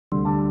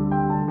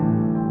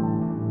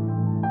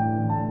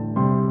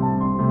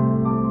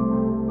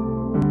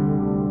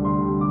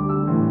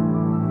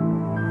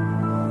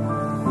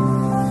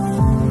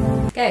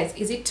Guys,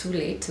 is it too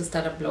late to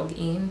start a blog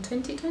in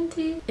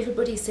 2020?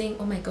 Everybody is saying,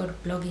 oh my god,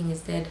 blogging is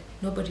dead.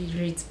 Nobody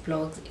reads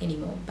blogs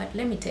anymore. But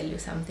let me tell you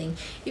something.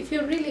 If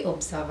you're really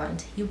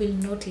observant, you will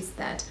notice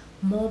that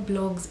more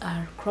blogs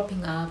are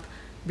cropping up.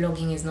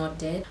 Blogging is not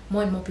dead.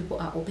 More and more people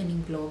are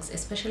opening blogs,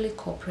 especially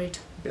corporate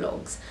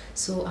blogs.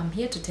 So I'm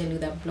here to tell you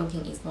that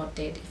blogging is not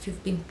dead. If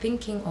you've been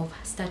thinking of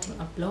starting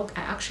a blog,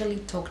 I actually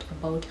talked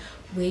about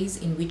ways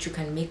in which you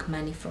can make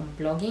money from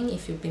blogging.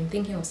 If you've been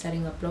thinking of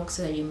starting a blog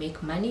so that you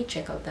make money,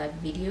 check out that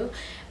video.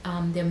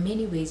 There are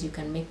many ways you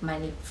can make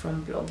money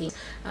from blogging.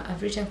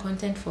 I've written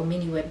content for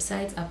many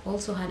websites. I've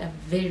also had a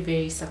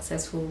very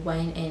successful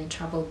wine and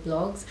travel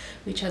blogs,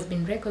 which has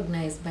been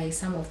recognized by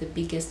some of the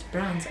biggest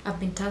brands. I've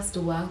been tasked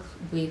to work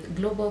with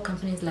global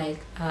companies like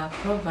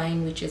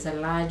Provine, which is a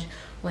large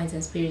wines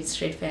and spirits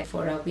trade fair,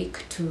 for a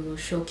week to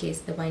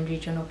showcase the wine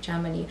region of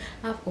Germany.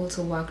 I've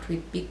also worked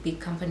with big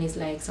companies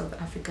like South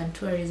African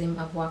Tourism.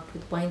 I've worked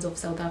with Wines of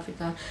South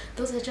Africa.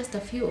 Those are just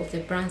a few of the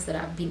brands that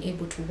I've been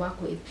able to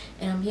work with,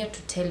 and I'm here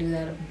to tell you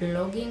that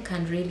blogging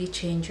can really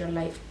change your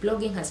life.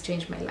 Blogging has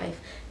changed my life.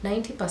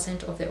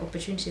 90% of the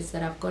opportunities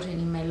that I've gotten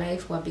in my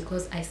life were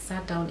because I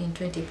sat down in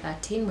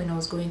 2013 when I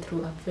was going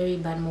through a very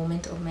bad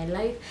moment of my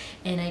life,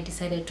 and I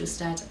decided to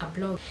start a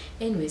blog.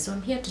 Anyway, so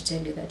I'm here to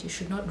tell you that you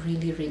should not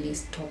really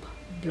stop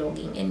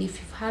blogging. And if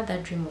you've had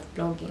that dream of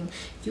blogging,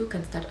 you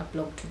can start a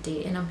blog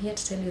today. And I'm here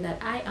to tell you that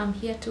I am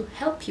here to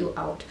help you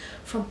out,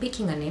 from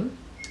picking a name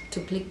to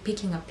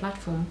picking a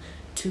platform,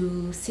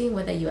 to seeing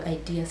whether your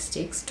idea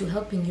sticks, to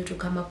helping you to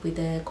come up with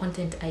the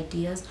content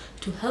ideas,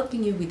 to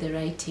helping you with the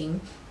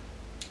writing,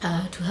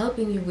 to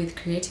helping you with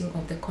creating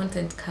of the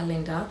content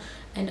calendar.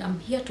 And I'm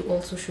here to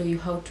also show you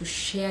how to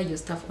share your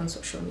stuff on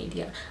social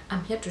media.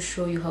 I'm here to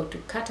show you how to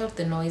cut out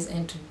the noise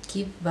and to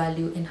give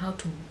value, and how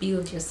to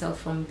build yourself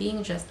from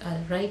being just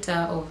a writer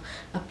of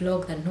a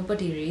blog that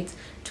nobody reads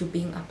to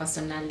being a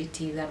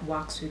personality that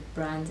works with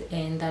brands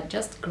and that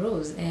just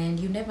grows, and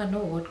you never know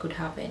what could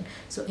happen.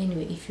 So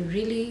anyway, if you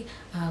really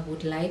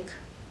would like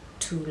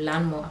to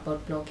learn more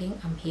about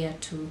blogging, I'm here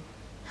to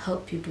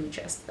help you do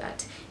just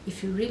that.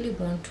 If you really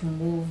want to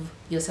move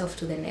yourself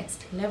to the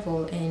next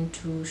level and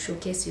to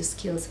showcase your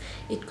skills,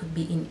 it could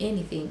be in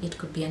anything. It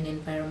could be an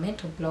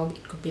environmental blog,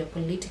 it could be a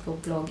political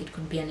blog, it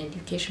could be an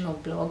educational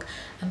blog.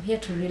 I'm here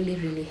to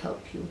really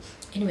help you.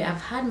 Anyway,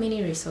 I've had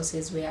many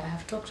resources where I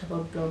have talked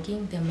about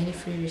blogging. There are many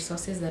free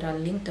resources that are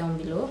linked down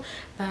below,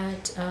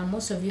 but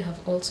most of you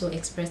have also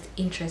expressed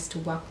interest to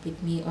work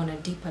with me on a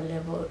deeper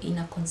level, in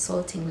a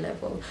consulting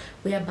level,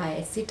 whereby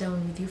I sit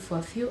down with you for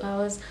a few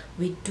hours,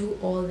 we do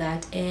all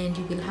that, and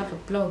you will have a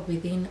blog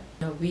within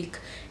a week,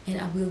 and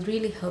I will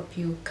really help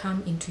you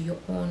come into your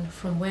own,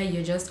 from where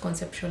you're just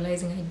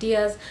conceptualizing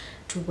ideas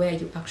to where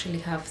you actually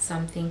have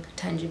something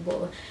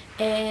tangible.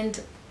 And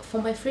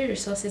for my free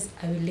resources,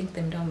 I will link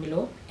them down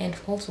below, and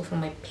also for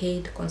my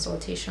paid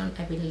consultation,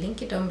 I will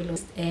link it down below,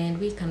 and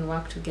we can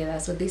work together.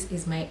 So this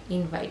is my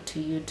invite to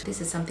you. This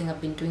is something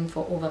I've been doing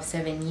for over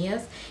 7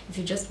 years. If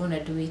you just want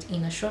to do it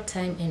in a short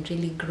time and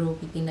really grow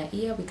within a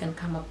year, we can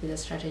come up with a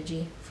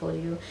strategy for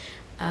you.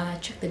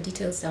 Check the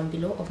details down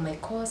below of my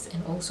course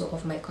and also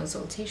of my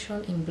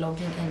consultation in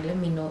blogging, and let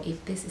me know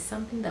if this is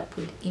something that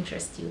would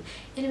interest you.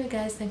 Anyway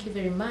guys, thank you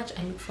very much.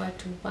 I look forward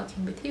to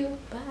working with you.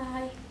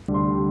 Bye.